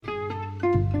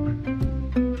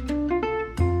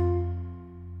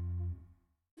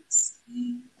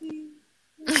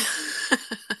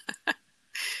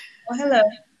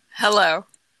Hello.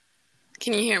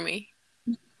 Can you hear me?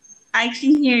 I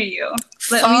can hear you.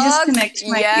 Let me just Fuck connect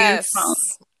my yes. earphone.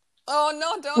 Oh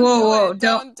no, don't Whoa, do whoa, it.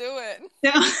 Don't do it.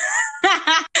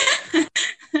 don't.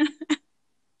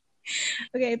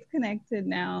 Okay, it's connected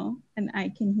now, and I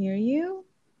can hear you.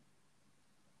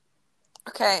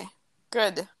 Okay,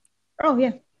 good. Oh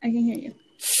yeah, I can hear you.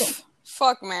 Cool.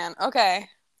 Fuck man. Okay.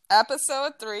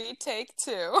 Episode 3, take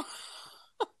 2.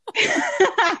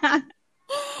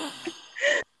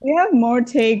 We have more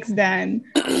takes uh, than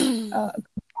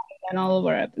all of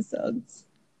our episodes.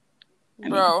 I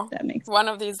mean, Bro, that makes one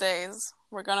of these days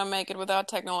we're gonna make it without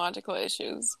technological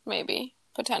issues. Maybe.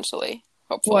 Potentially.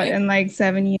 what Hopefully. in like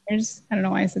 7 years? I don't know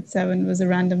why I said seven. It was a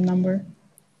random number.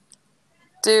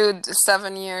 Dude,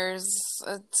 7 years.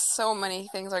 So many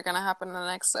things are gonna happen in the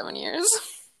next 7 years.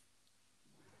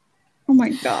 Oh my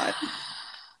God.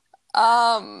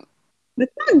 Um,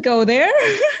 Let's not go there.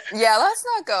 yeah, let's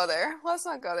not go there. Let's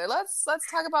not go there. Let's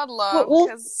talk about Well, love, we'll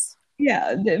because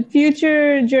yeah, the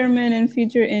future German and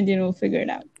future Indian will figure it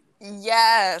out.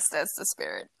 yes, that's the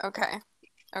spirit. Okay.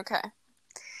 Okay.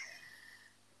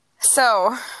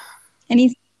 So, And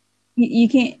you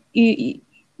can't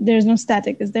there's no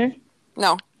static, is there?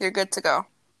 no, you're good to go.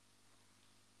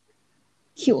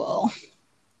 Cool.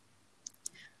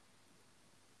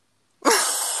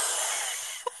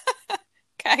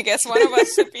 I guess one of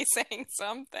us should be saying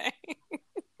something.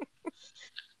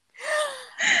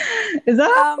 Is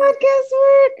that how Um,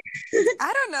 podcasts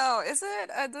I don't know. Is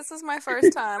it? This is my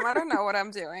first time. I don't know what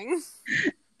I'm doing.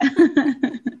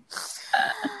 work?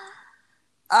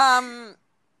 Um,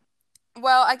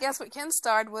 well, I guess we can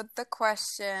start with the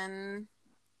question,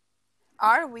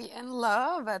 are we in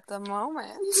love at the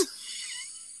moment?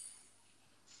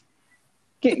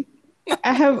 Okay.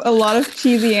 I have a lot of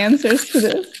cheesy answers to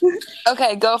this.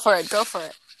 Okay, go for it. Go for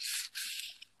it.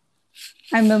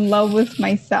 I'm in love with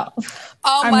myself.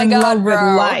 Oh I'm my in love God, with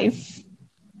bro. life.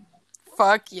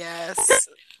 Fuck yes.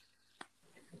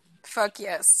 Fuck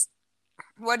yes.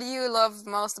 What do you love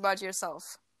most about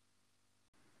yourself?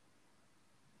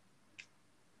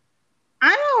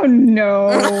 I don't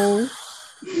know.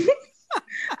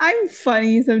 I'm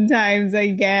funny sometimes, I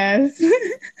guess.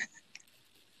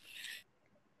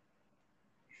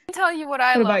 Tell you what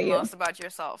I What love about you? most about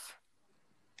yourself.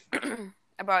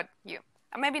 About you.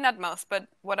 Maybe not most, but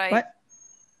What?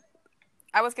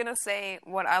 I was gonna say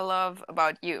what I love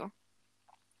about you.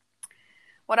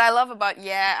 What I love about,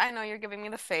 yeah, I know you're giving me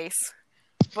the face,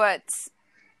 but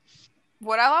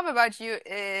what I love about you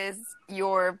is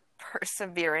your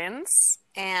perseverance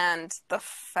and the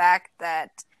fact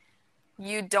that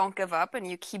you don't give up and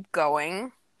you keep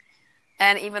going.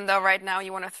 And even though right now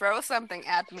you want to throw something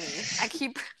at me,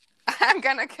 I'm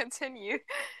gonna continue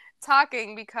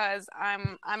talking because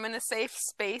I'm in a safe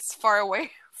space far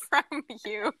away from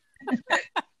you.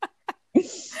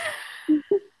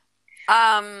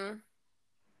 Um,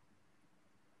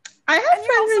 I have and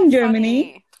you're friends also in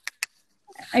Germany.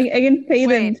 funny. I can pay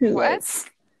them Wait, to what?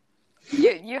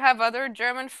 like You have other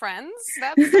German friends?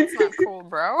 That's not cool,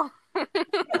 bro.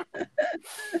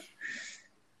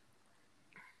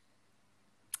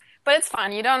 But it's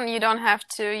fine. You don't have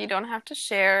to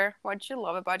share what you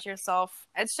love about yourself.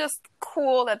 It's just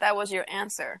cool that that was your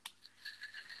answer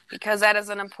because that is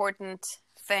an important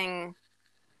thing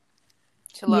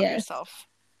to love yes. yourself.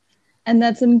 And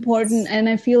that's important. And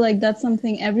I feel like that's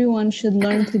something everyone should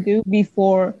learn to do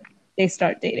before they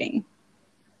start dating,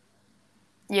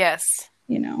 Yes,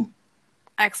 you know?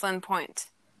 excellent point.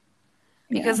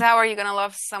 Yeah. Because how are you going to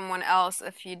love someone else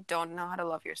if you don't know how to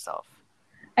love yourself?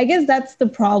 I guess that's the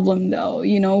problem though,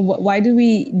 you know, why do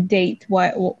we date?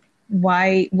 What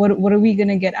are we going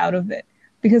to get out of it?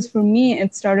 Because for me,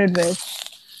 it started with,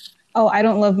 oh, I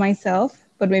don't love myself,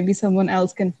 but maybe someone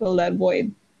else can fill that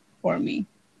void for me,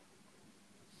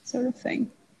 sort of thing.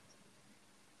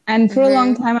 And for a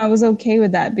long Mm-hmm. time, I was okay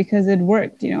with that because it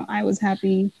worked. You know, I was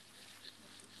happy.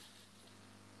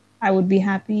 I would be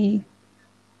happy.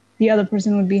 The other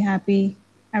person would be happy.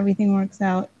 Everything works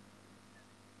out.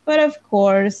 But of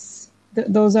course,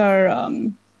 those are,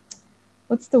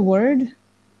 what's the word?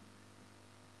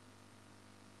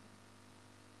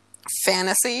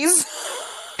 Fantasies.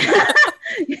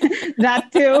 That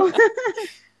too.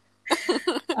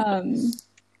 um,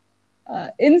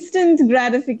 instant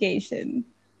gratification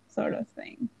sort of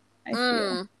thing, I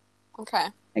feel. Okay.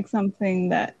 Like something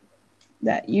that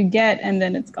you get and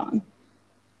then it's gone,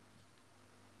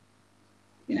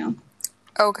 you know?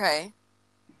 Okay.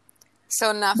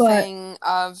 So But nothing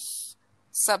of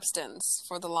substance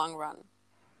for the long run.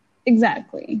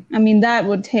 exactly. I mean, that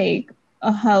would take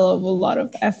a hell of a lot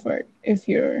of effort if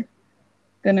you're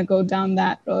gonna go down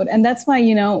that road. And that's why,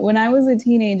 when I was a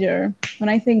teenager, when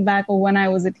I think back of when I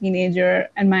was a teenager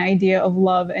and my idea of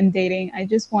love and dating, I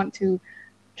just want to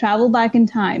travel back in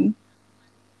time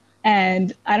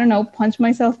and, I don't know, punch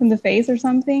myself in the face or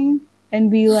something and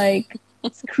be like,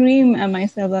 scream at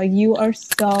myself like, you are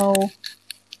so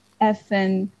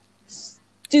effing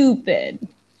stupid.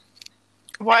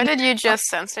 Why did you just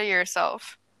censor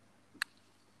yourself?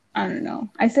 I don't know.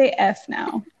 I say F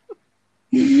now.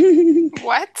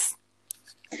 What?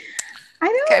 I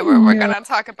don't Okay, we're know. gonna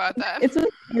talk about that. It's what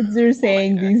kids are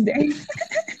saying these days.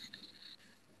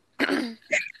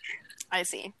 I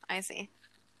see. I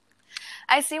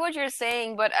see what you're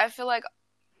saying, but I feel like,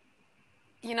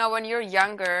 when you're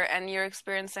younger and you're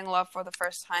experiencing love for the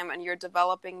first time and you're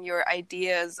developing your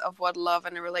ideas of what love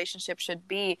and a relationship should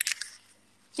be,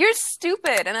 you're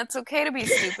stupid, and it's okay to be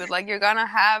stupid. Like, you're gonna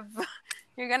have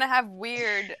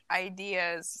weird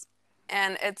ideas,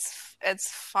 and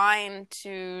it's fine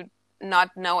to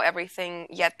not know everything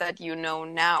yet that you know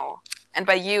now. And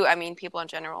by you, I mean people in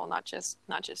general, not just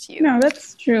you. No,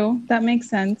 that's true. That makes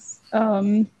sense.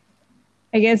 I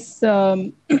guess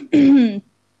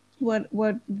what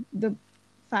the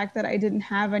fact that I didn't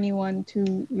have anyone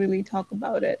to really talk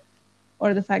about it,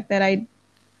 or the fact that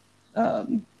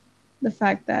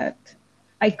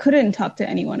I couldn't talk to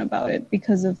anyone about it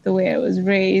because of the way I was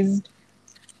raised,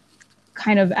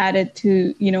 kind of added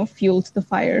to, fuel to the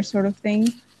fire sort of thing.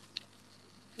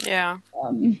 Yeah.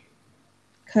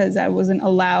 Because I wasn't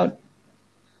allowed.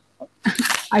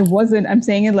 I'm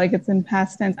saying it like it's in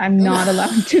past tense. I'm not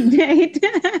allowed to date.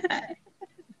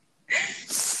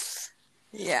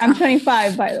 Yeah. I'm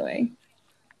 25, by the way.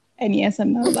 And yes,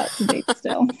 I'm not allowed to date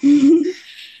still.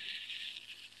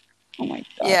 Oh my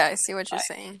God. Yeah, I see what you're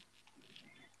saying.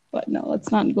 But no,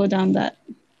 let's not go down that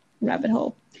rabbit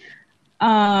hole.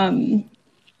 But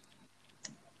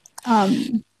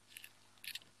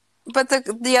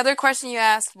the other question you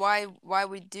asked, why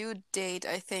we do date,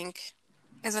 I think,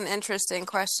 is an interesting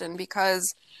question,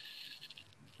 because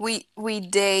we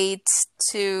date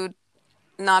to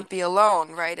not be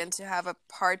alone, right? And to have a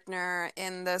partner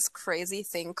in this crazy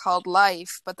thing called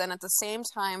life. But then at the same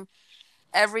time,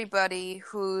 everybody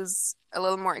who's a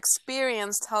little more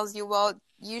experienced tells you, well,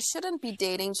 you shouldn't be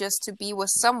dating just to be with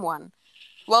someone.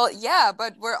 Well, yeah,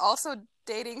 but we're also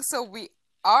dating so we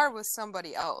are with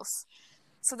somebody else.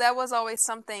 So that was always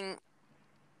something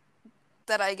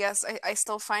that I guess I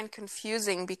still find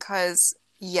confusing, because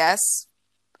yes,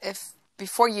 if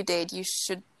before you date, you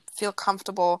should feel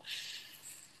comfortable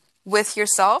with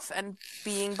yourself and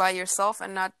being by yourself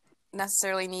and not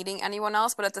necessarily needing anyone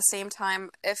else. But at the same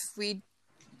time, if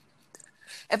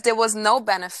there was no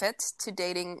benefit to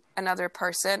dating another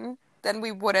person, then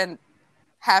we wouldn't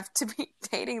have to be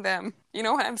dating them. You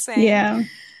know what I'm saying? Yeah.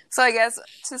 So I guess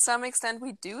to some extent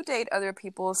we do date other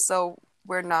people so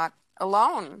we're not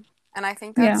alone. And I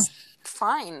think that's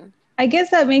fine. I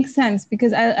guess that makes sense,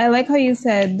 because I like how you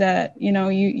said that,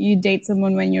 you date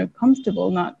someone when you're comfortable,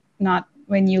 not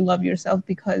when you love yourself,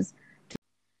 because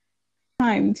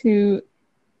time to,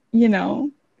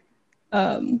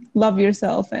 love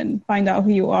yourself and find out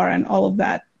who you are and all of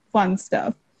that fun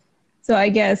stuff. So I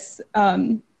guess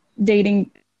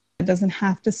dating doesn't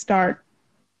have to start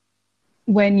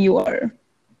when you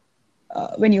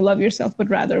love yourself, but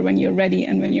rather when you're ready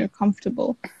and when you're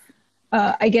comfortable.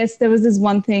 I guess there was this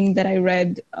one thing that I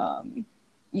read.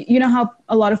 You know how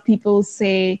a lot of people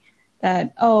say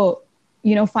that,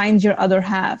 find your other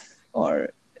half, or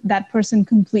that person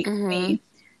completes me,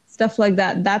 stuff like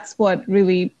that. That's what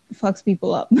really fucks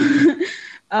people up.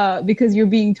 Because you're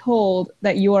being told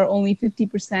that you are only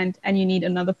 50% and you need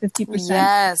another 50%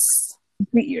 Yes. to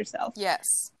complete yourself.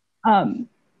 Yes.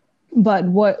 But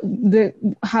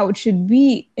how it should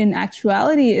be in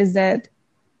actuality is that,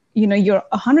 you're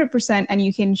 100% and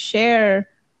you can share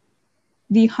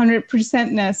the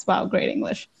 100%ness, wow, great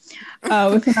English,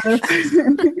 with another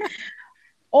person.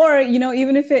 Or,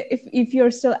 even if you're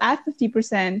still at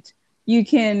 50%, you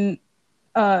can,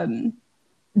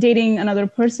 dating another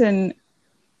person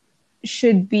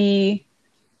should be,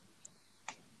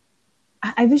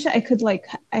 I wish I could,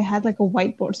 I had a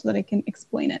whiteboard so that I can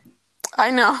explain it.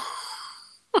 I know.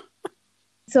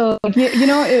 So,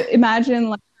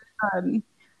 imagine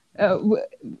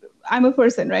I'm a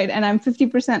person, right? And I'm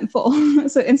 50% full.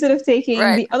 So instead of taking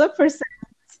the other person's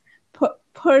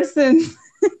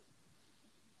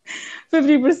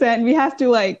 50%, we have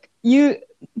to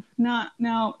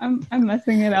I'm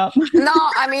messing it up. No,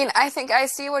 I mean, I think I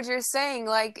see what you're saying.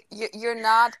 Like, you're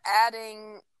not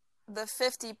adding the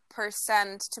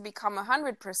 50% to become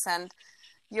 100%.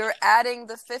 You're adding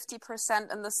the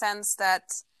 50% in the sense that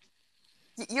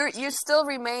you still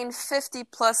remain 50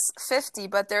 plus 50,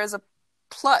 but there's a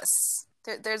plus.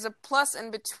 There's a plus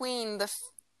in between the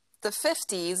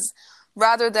 50s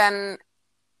rather than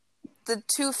the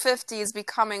two 50s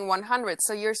becoming 100.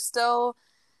 So you're Yes,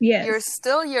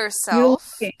 still you're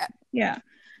yourself. looking. Yeah,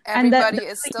 and Everybody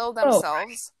that's is how you still grow.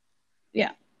 themselves.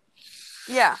 Yeah,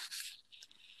 Yeah.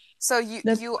 So you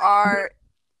that's you are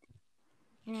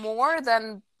more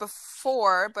than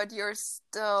before, but you're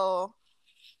still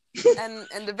an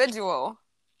individual,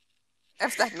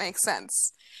 if that makes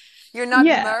sense. You're not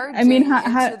yeah. I mean, merging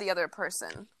into the other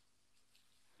person.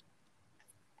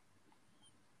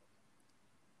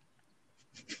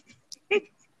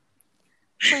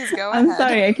 Please go I'm ahead.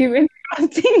 sorry, I keep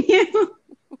interrupting you.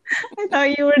 I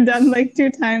thought you were done like 2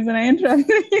 times, and I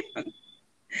interrupted you.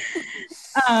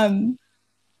 Um,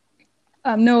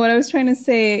 no, what I was trying to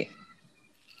say.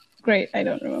 Great, I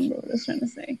don't remember what I was trying to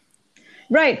say.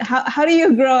 Right, how do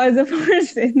you grow as a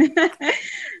person?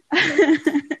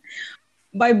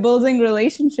 By building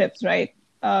relationships, right?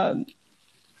 And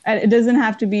it doesn't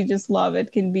have to be just love.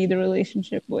 It can be the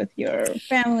relationship with your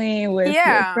family, with your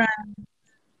Yeah. friends.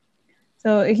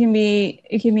 So it can be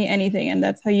anything, and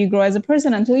that's how you grow as a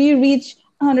person until you reach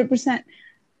 100%.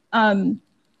 Um,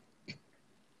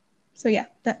 so yeah,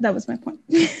 that was my point.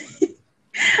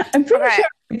 I'm pretty Okay. sure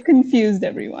I've confused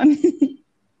everyone.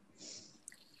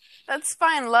 That's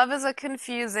fine. Love is a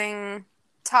confusing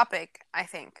topic, I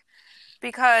think,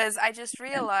 because I just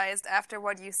realized after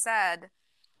what you said,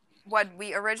 what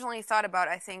we originally thought about,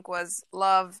 I think, was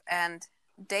love and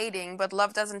dating, but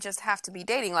love doesn't just have to be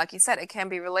dating. Like you said, it can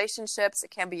be relationships,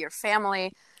 it can be your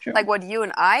family. Sure. Like what you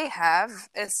and I have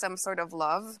is some sort of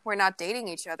love. We're not dating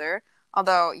each other,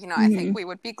 although, I think Mm-hmm. we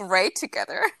would be great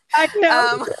together. I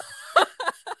know. Um,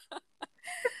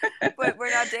 but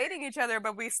we're not dating each other,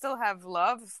 but we still have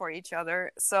love for each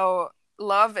other. So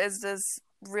love is this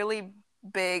really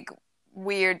big,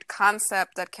 weird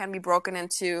concept that can be broken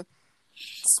into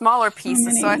smaller So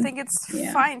pieces. So I many. think it's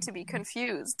Yeah. fine to be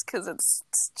confused because it's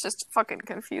just fucking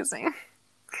confusing.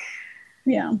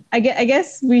 Yeah. I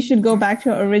guess we should go back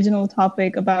to our original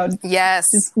topic about Yes,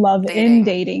 just love in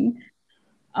dating.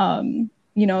 dating.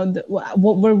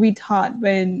 What were we taught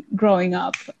when growing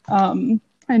up?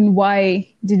 And why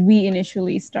did we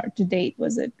initially start to date?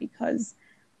 Was it because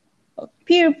of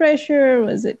peer pressure?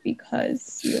 Was it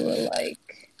because you were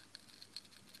like,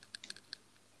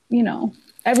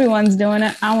 everyone's doing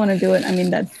it, I want to do it? I mean,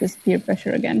 that's just peer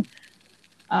pressure again,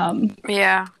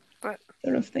 Yeah, but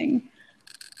sort of thing.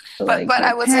 So but like but your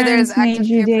I would say there is parents made active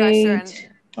you peer pressure and date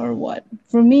or what?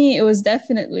 For me, it was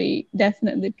definitely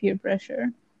peer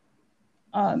pressure.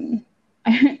 Um,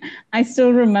 I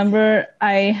still remember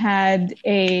I had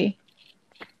a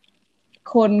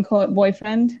quote unquote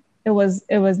boyfriend. It was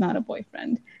not a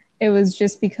boyfriend. It was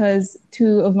just because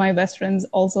two of my best friends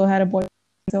also had a boyfriend.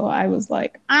 So I was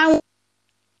like,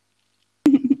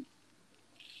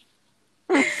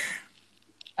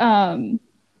 um,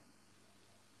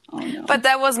 oh no. but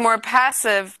that was more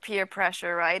passive peer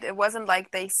pressure, right? It wasn't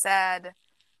like they said,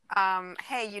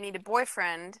 "Hey, you need a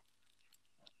boyfriend."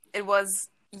 It was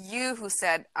you who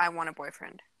said, "I want a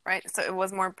boyfriend," right? So it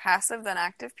was more passive than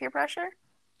active peer pressure.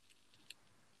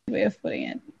 Way of putting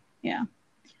it. Yeah.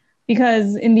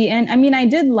 Because in the end, I mean, I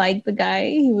did like the guy.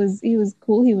 He was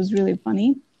cool. He was really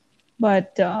funny,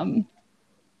 but I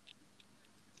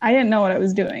didn't know what I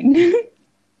was doing.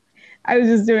 I was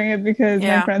just doing it because my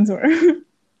Yeah. friends were.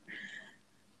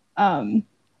 um,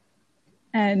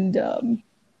 and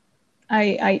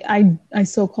I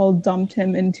so-called dumped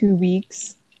him in 2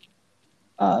 weeks.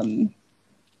 Um,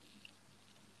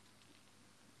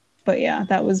 but yeah,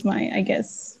 that was my, I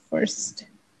guess, first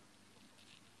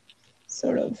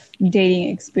sort of dating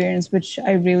experience, which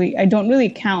I don't really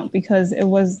count because it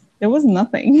was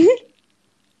nothing.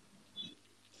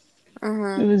 It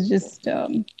Mhm. was just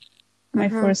my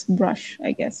Mhm. first brush,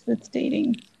 I guess, with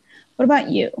dating. What about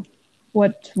you?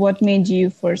 What made you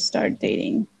first start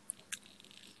dating?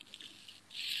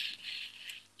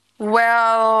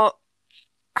 Well,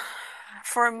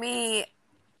 for me,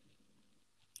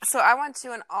 so I went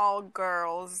to an all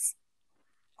girls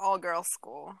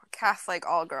school, Catholic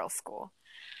all girls school.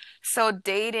 So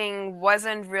dating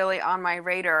wasn't really on my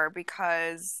radar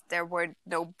because there were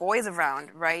no boys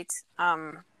around, right?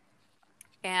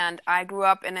 And I grew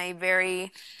up in a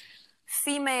very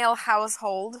female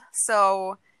household,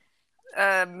 so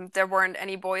there weren't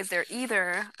any boys there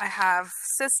either. I have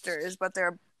sisters, but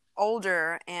they're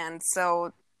older, and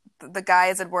so the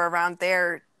guys that were around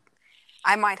there,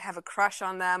 I might have a crush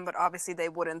on them, but obviously they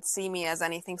wouldn't see me as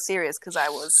anything serious because I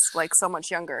was like so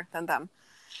much younger than them.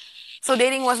 So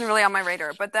dating wasn't really on my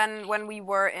radar. But then when we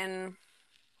were in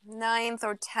ninth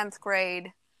or 10th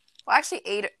grade, well, actually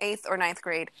eighth or ninth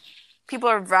grade, people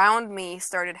around me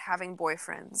started having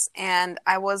boyfriends. And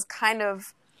I was kind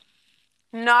of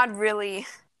not really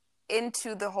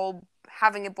into the whole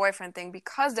having a boyfriend thing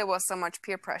because there was so much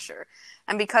peer pressure.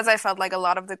 And because I felt like a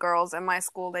lot of the girls in my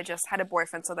school, they just had a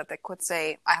boyfriend so that they could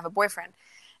say, I have a boyfriend.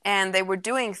 And they were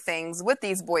doing things with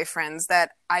these boyfriends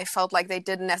that I felt like they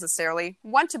didn't necessarily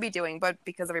want to be doing, but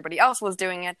because everybody else was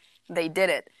doing it, they did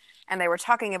it. And they were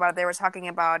talking about it. They were talking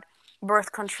about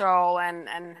birth control and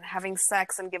having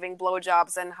sex and giving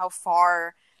blowjobs and how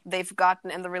far they've gotten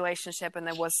in the relationship. And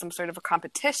there was some sort of a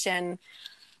competition,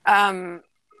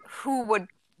 who would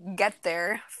get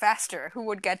there faster, who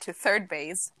would get to third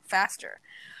base faster.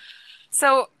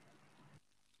 So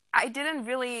I didn't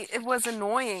really, it was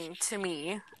annoying to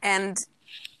me. And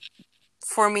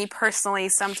for me personally,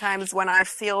 sometimes when I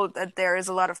feel that there is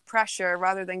a lot of pressure,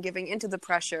 rather than giving into the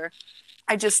pressure,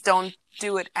 I just don't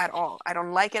do it at all. I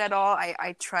don't like it at all.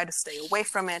 I try to stay away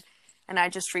from it, and I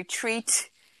just retreat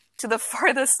to the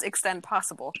farthest extent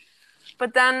possible.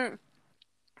 But then,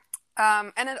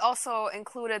 and it also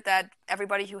included that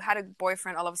everybody who had a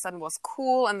boyfriend all of a sudden was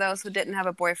cool, and those who didn't have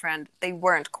a boyfriend, they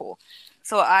weren't cool.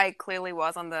 So I clearly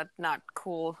was on the not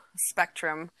cool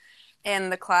spectrum in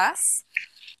the class.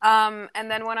 And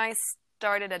then when I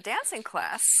started a dancing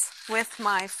class with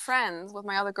my friends, with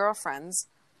my other girlfriends,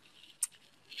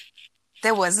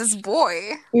 there was this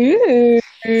boy, Ooh.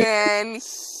 and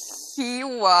he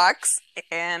walks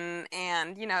in,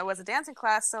 and you know, it was a dancing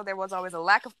class, so there was always a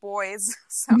lack of boys,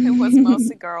 so it was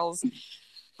mostly girls.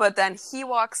 But then he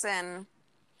walks in,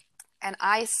 and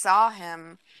I saw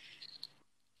him,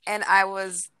 and I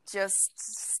was just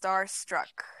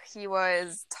starstruck. He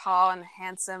was tall and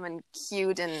handsome and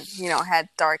cute, and you know, had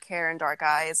dark hair and dark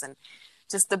eyes and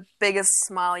just the biggest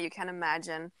smile you can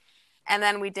imagine. And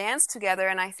then we danced together,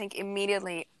 and I think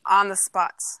immediately on the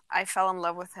spot I fell in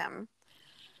love with him.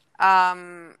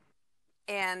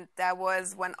 And that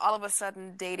was when all of a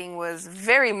sudden dating was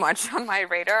very much on my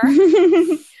radar,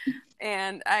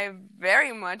 and I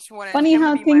very much wanted Funny him to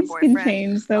how be my things can boyfriend.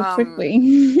 change so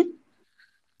quickly.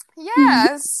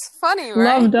 Yeah, it's funny,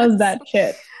 right? Love does that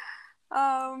shit.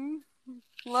 Um,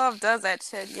 Love does that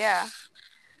shit, yeah.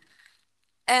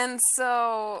 And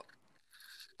so,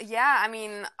 yeah, I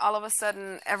mean, all of a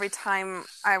sudden, every time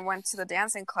I went to the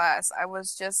dancing class, I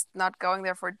was just not going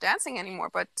there for dancing anymore,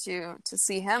 but to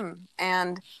see him.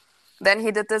 And then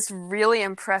he did this really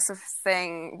impressive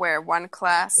thing where one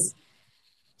class,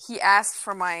 he asked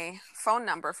for my phone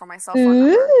number, for my cell phone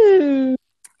number.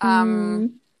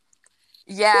 Ooh.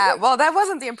 Yeah, well, that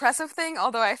wasn't the impressive thing,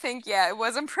 although I think, yeah, it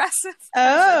was impressive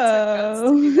because it took guts to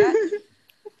do that. Oh.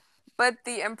 But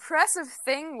the impressive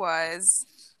thing was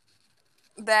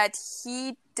that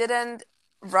he didn't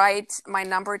write my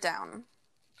number down.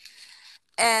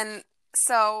 And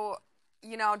so,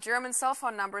 you know, German cell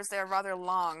phone numbers, they're rather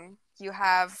long. You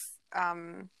have,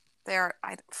 they're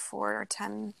 4 or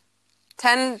 10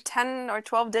 or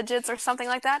 12 digits or something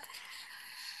like that.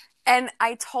 And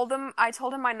I told him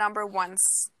my number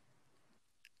once,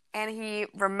 and he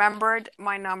remembered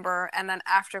my number, and then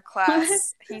after class, What?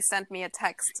 he sent me a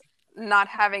text not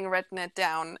having written it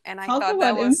down, and I Talk thought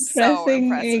that about was so impressing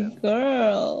a impressive.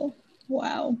 girl.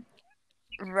 Wow.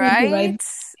 Need to write Right?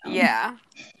 down. Yeah.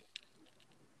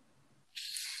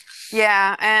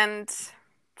 Yeah, and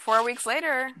 4 weeks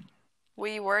later,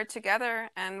 we were together,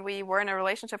 and we were in a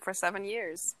relationship for 7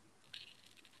 years.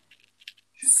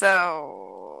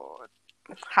 So,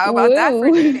 how about that for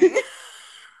Whoa. dating?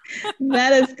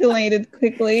 That escalated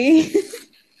quickly.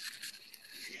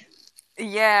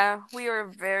 Yeah, we were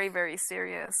very, very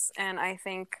serious. And I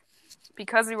think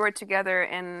because we were together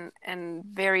in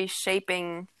very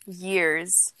shaping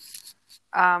years,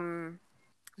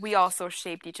 we also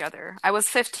shaped each other. I was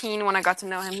 15 when I got to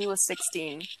know him. He was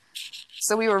 16.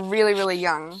 So we were really, really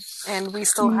young. And we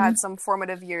still had some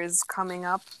formative years coming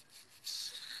up.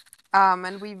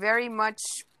 And we very much,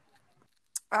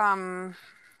 I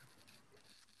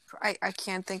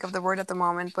can't think of the word at the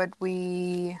moment, but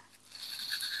yeah,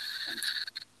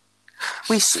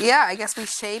 I guess we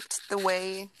shaped the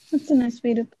way That's a nice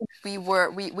way to put it.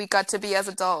 We got to be as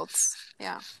adults.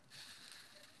 Yeah.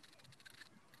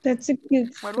 That's a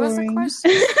cute What was the story.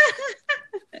 question?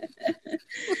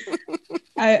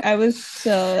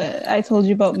 I told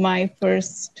you about my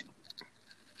first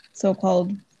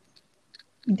so-called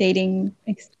dating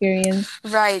experience.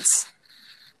 Right.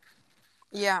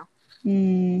 Yeah.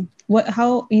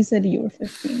 How you said you were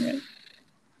 15, right?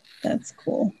 That's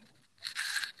cool.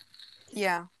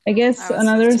 Yeah. I guess I was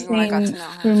another 15 when I got thing to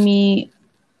know for him. me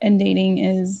in dating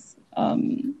is,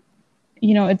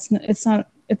 you know, it's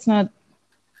not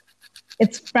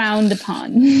it's frowned upon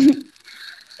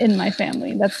in my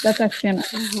family. That's actually an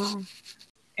Hmm.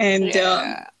 And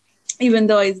Yeah. even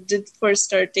though I did first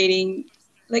start dating,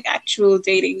 like actual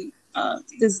dating,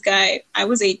 this guy, I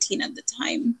was 18 at the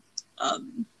time.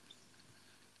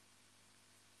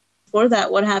 Before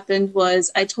that, what happened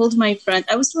was I told my friend,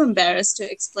 I was too embarrassed to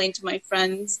explain to my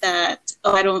friends that,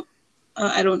 oh,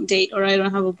 I don't date or I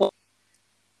don't have a boyfriend.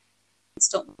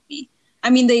 Don't love me. I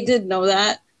mean, they did know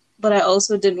that, but I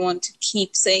also didn't want to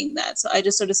keep saying that. So I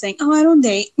just started saying, oh, I don't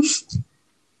date.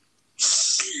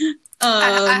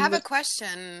 I have a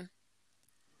question.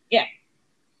 Yeah.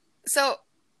 So,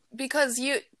 because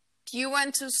you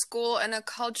went to school in a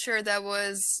culture that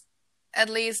was, at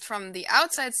least from the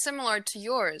outside, similar to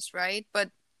yours, right?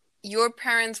 But your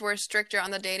parents were stricter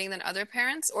on the dating than other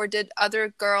parents, or did other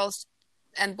girls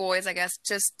and boys, I guess,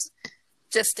 just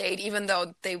date even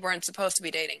though they weren't supposed to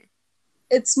be dating?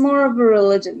 It's more of a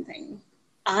religion thing.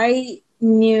 I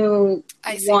knew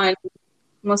I see. one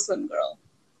Muslim girl.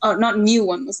 Or not knew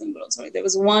one Muslim girl, sorry. There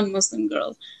was one Muslim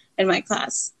girl in my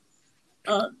class.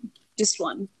 Just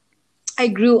one. I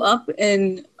grew up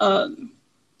in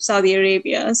Saudi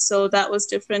Arabia, so that was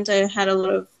different. I had a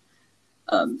lot of,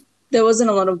 there wasn't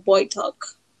a lot of boy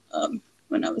talk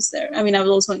when I was there. I mean, I was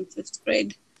also in fifth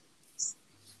grade.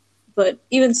 But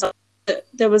even so,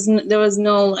 there was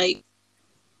no like,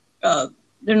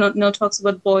 there were no talks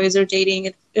about boys or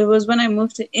dating. It was when I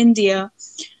moved to India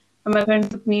and my parents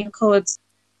took me to co-ed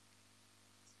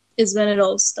is when it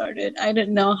all started. I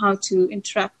didn't know how to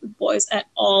interact with boys at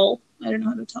all. I didn't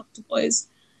know how to talk to boys.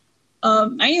 I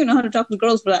didn't even know how to talk to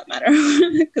girls for that matter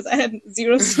because I had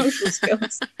zero social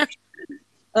skills.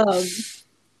 Um,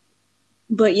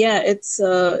 but yeah, it's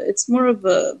more of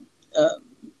a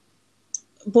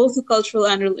both a cultural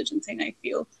and religion thing. I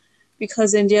feel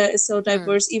because India is so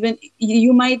diverse. Even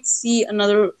you might see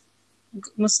another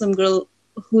Muslim girl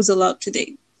who's allowed to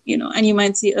date, you know, and you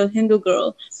might see a Hindu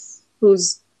girl who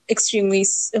has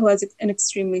an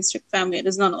extremely strict family and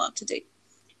is not allowed to date.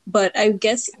 But I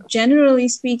guess generally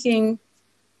speaking,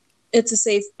 it's a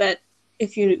safe bet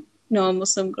if you know a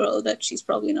Muslim girl that she's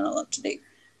probably not allowed to date.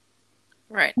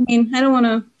 Right. I mean, I don't want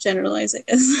to generalize, I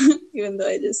guess, even though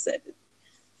I just said it.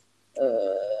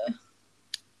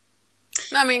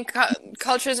 I mean,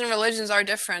 cultures and religions are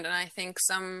different, and I think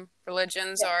some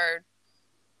religions are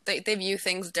they view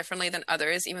things differently than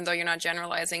others, even though you're not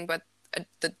generalizing. But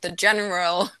the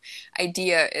general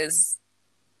idea is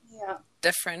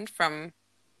different from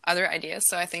other ideas,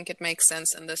 so I think it makes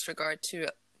sense in this regard to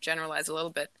generalize a little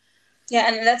bit. Yeah,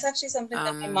 and that's actually something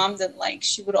that my mom didn't like.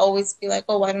 She would always be like,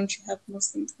 "Oh, why don't you have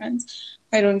Muslim friends?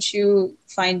 Why don't you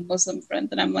find Muslim friends?"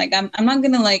 And I'm like, I'm not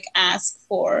gonna like ask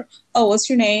for, "Oh, what's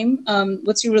your name?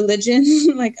 What's your religion?"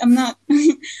 Like, I'm not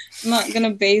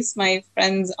gonna base my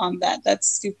friends on that. That's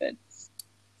stupid.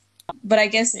 But I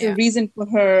guess the reason for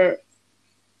her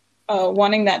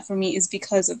wanting that for me is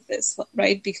because of this,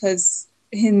 right? Because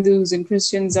Hindus and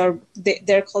Christians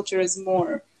their culture is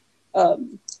more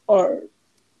or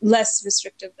less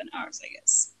restrictive than ours, I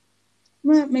guess.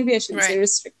 Well, maybe I shouldn't say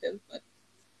restrictive, but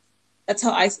that's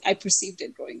how I perceived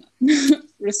it growing up.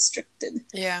 Restricted.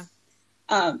 Yeah.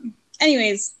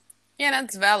 Anyways. Yeah,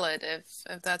 that's valid.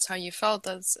 If that's how you felt,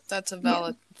 that's a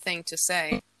valid thing to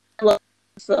say. A lot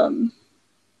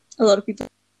of people.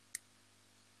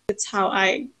 It's how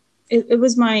it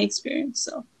was my experience,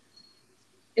 so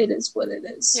it is what it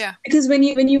is. Yeah. Because when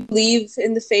you believe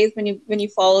in the faith, when you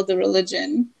follow the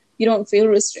religion, you don't feel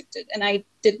restricted, and I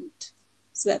didn't,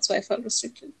 so that's why I felt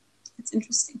restricted. It's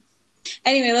interesting.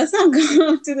 Anyway, let's not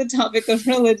go to the topic of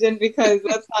religion because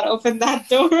let's not open that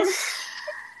door.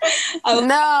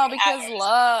 No, because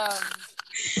love.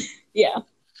 Yeah.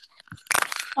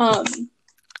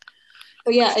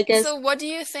 But yeah, I guess. So, what do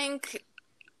you think?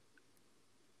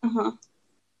 Uh-huh.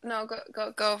 No,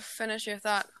 go. Finish your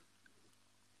thought.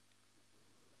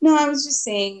 No, I was just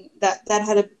saying that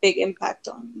had a big impact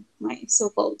on my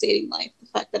so-called dating life. The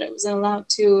fact that I wasn't allowed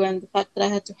to, and the fact that I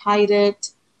had to hide it.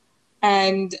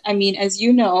 And I mean, as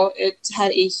you know, it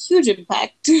had a huge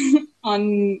impact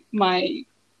on my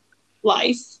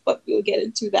life, but we'll get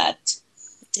into that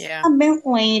a bit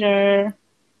later.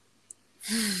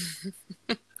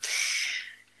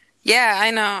 Yeah,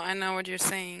 I know what you're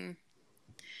saying.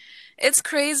 It's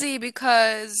crazy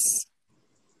because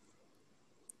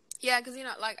because you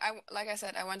know, like I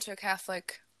said, I went to a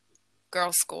Catholic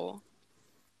girls' school,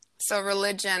 so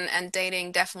religion and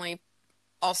dating definitely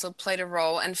also played a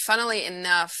role. And funnily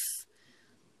enough,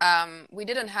 we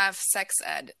didn't have sex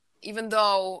ed, even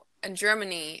though in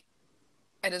Germany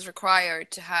it is required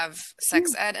to have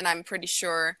sex ed, and I'm pretty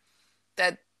sure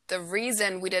that the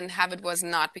reason we didn't have it was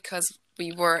not because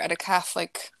we were at a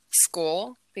Catholic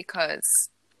school because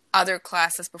other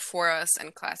classes before us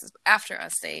and classes after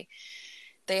us, they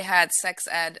had sex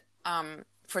ed.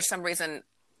 For some reason,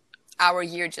 our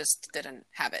year just didn't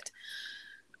have it.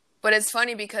 But it's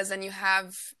funny because then you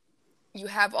have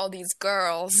all these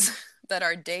girls that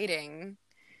are dating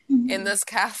in this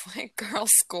Catholic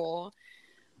girls' school,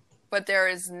 but there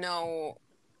is no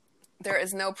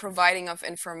providing of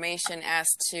information as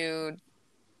to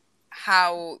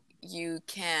how you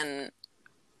can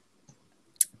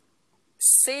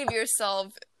save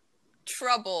yourself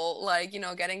trouble, like,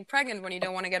 getting pregnant when you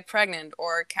don't want to get pregnant,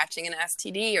 or catching an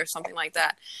STD or something like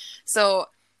that. So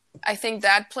I think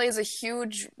that plays a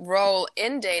huge role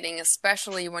in dating,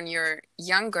 especially when you're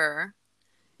younger.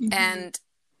 And,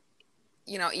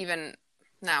 even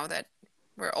now that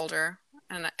we're older,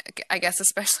 and I guess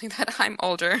especially that I'm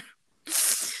older,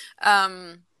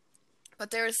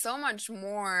 but there is so much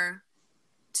more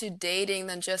to dating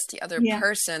than just the other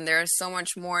person. There is so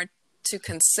much more to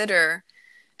consider.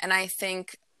 And I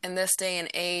think in this day and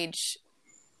age,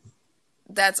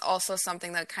 that's also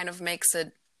something that kind of makes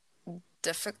it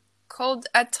difficult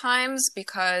at times,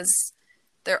 because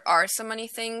there are so many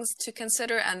things to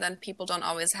consider, and then people don't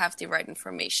always have the right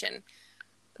information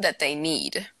that they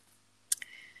need.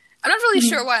 I'm not really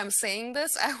sure why I'm saying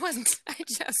this. I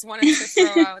just wanted to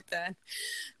throw out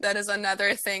that is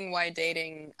another thing why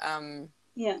dating and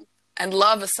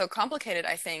love is so complicated,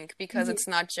 I think, because it's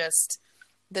not just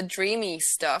the dreamy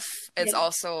stuff. It's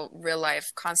also real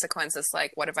life consequences,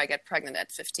 like, what if I get pregnant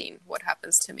at 15? What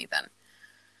happens to me then?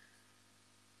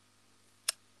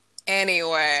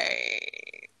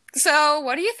 Anyway, so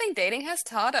what do you think dating has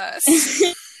taught us?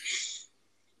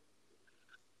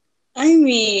 I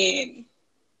mean,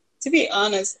 to be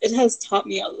honest, it has taught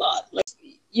me a lot. Like,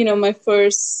 my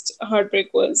first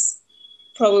heartbreak was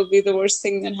probably the worst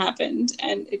thing that happened,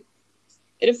 and it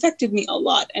affected me a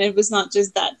lot. And it was not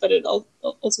just that, but it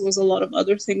also was a lot of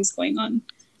other things going on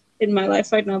in my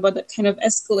life right now, but that kind of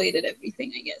escalated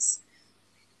everything, I guess.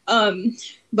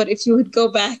 But if you would go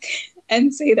back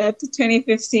and say that to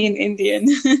 2015 Indian,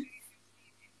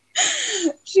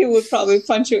 she would probably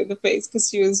punch you in the face, because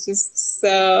she was just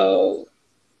so,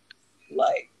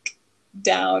 like,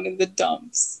 down in the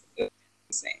dumps. It was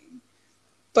insane.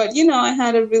 But, I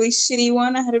had a really shitty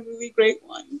one. I had a really great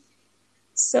one.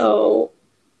 So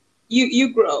you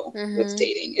grow with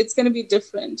dating. It's going to be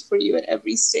different for you at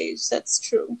every stage. That's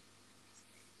true.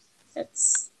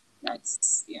 That's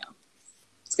yeah.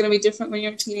 It's going to be different when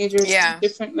you're a teenager. It's going to be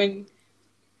different when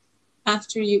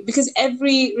after you, because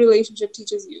every relationship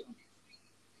teaches you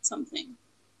something.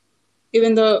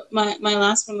 Even though my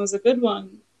last one was a good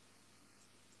one,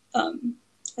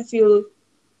 I feel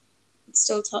it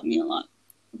still taught me a lot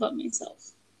about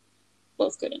myself,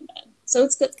 both good and bad. So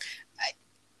it's good.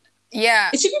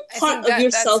 It should be part of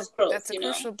your self-growth,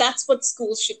 That's what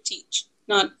schools should teach.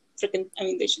 Not freaking,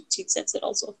 they should teach sex ed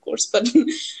also, of course, but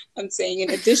I'm saying in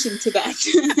addition to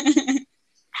that.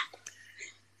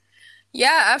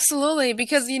 Yeah, absolutely.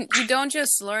 Because you don't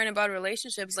just learn about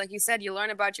relationships. Like you said, you learn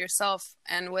about yourself.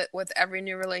 And with every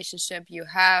new relationship you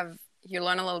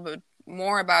learn a little bit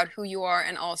more about who you are,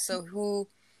 and also who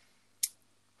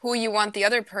you want the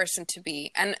other person to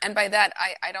be. And by that,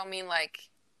 I don't mean like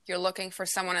you're looking for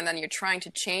someone and then you're trying to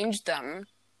change them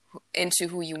into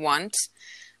who you want.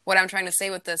 What I'm trying to say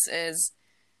with this is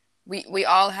we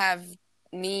all have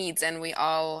needs, and we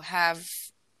all have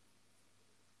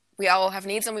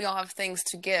needs, and we all have things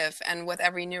to give. And with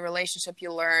every new relationship,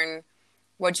 you learn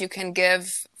what you can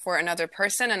give for another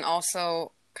person, and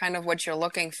also kind of what you're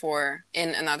looking for in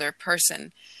another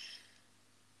person.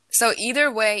 So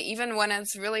either way, even when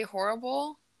it's really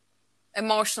horrible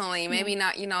emotionally, maybe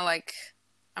not, like,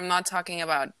 I'm not talking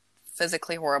about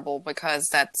physically horrible, because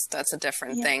that's a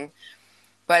different thing.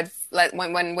 But like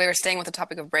when we were staying with the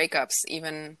topic of breakups,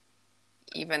 even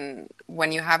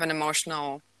when you have an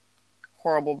emotionally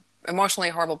horrible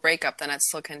breakup, then it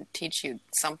still can teach you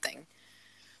something.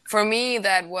 For me,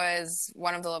 that was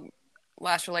one of the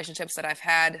last relationships that I've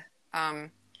had,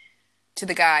 to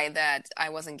the guy that I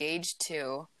was engaged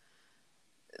to.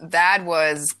 That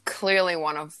was clearly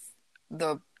one of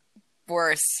the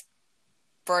worst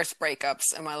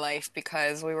breakups in my life,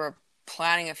 because we were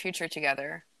planning a future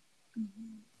together.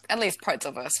 At least parts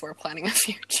of us were planning a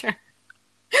future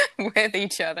with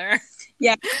each other.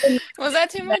 Yeah. Was that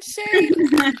too much shade?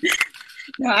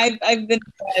 No, I've been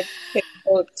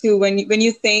too. When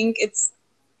you think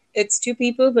it's two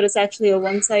people, but it's actually a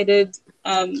one-sided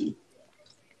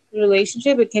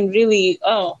relationship, it can really,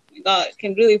 oh my God, it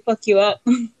can really fuck you up.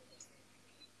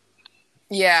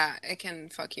 Yeah, it can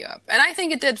fuck you up. And I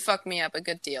think it did fuck me up a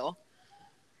good deal.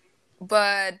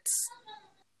 But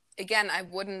again, I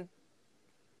wouldn't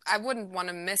want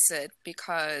to miss it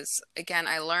because, again,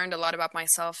 I learned a lot about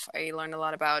myself. I learned a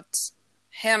lot about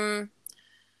him.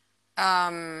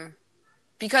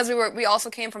 Because we also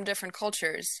came from different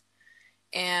cultures.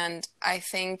 And I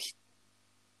think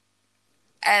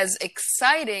as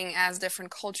exciting as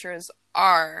different cultures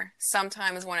are,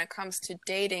 sometimes when it comes to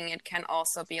dating, it can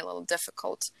also be a little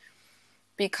difficult.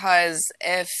 Because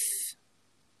if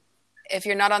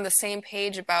you're not on the same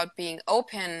page about being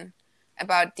open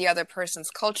about the other person's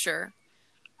culture,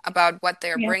 about what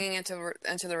they're bringing into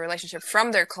the relationship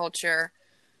from their culture,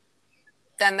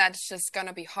 then that's just going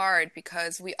to be hard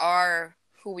because we are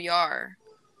who we are.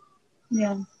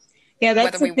 Yeah. Yeah, that's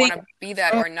whether the we thing. want to be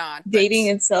that or not. Dating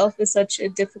itself is such a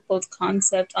difficult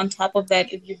concept. On top of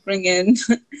that, if you bring in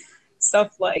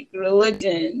stuff like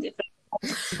religion.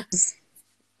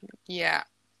 Yeah.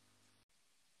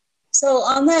 So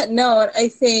on that note, I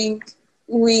think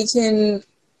we can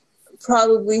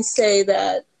probably say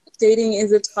that dating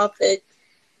is a topic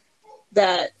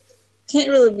that can't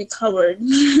really be covered.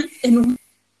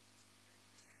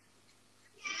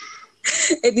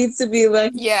 It needs to be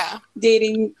like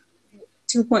dating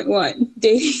 2.1,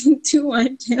 dating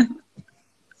 2.2.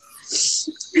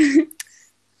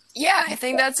 Yeah, I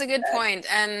think that's a good point.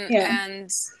 And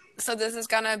so this is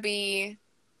going to be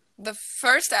the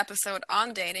first episode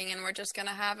on dating, and we're just going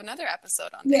to have another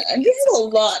episode on dating. Yeah, and we have a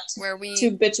lot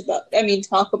to bitch about. I mean,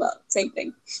 talk about. Same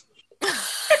thing.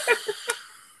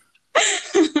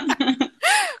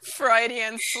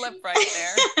 Freudian slip right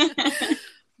there.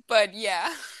 But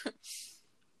yeah.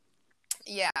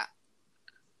 Yeah.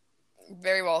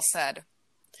 Very well said.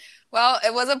 Well,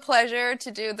 it was a pleasure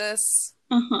to do this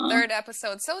third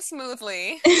episode so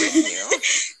smoothly with you.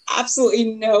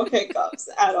 Absolutely no hiccups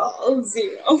at all.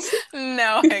 Zero.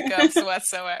 No hiccups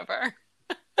whatsoever.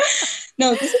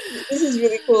 No, this is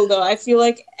really cool though. I feel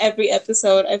like every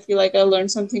episode, I feel like I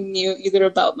learned something new, either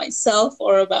about myself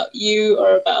or about you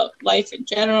or about life in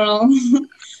general. And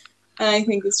I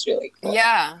think it's really cool.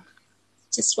 Yeah.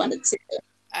 Just wanted to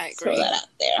throw that out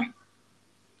there.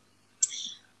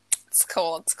 It's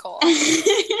cool. It's cool.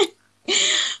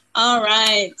 All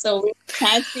right. So we'll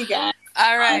catch you guys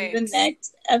on the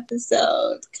next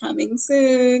episode coming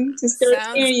soon to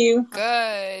start near you.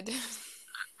 Good.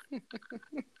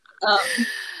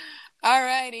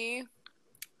 Alrighty.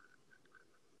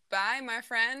 Bye, my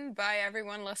friend. Bye,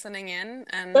 everyone listening in.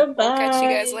 And Bye-bye. We'll catch you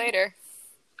guys later.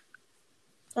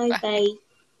 Bye-bye.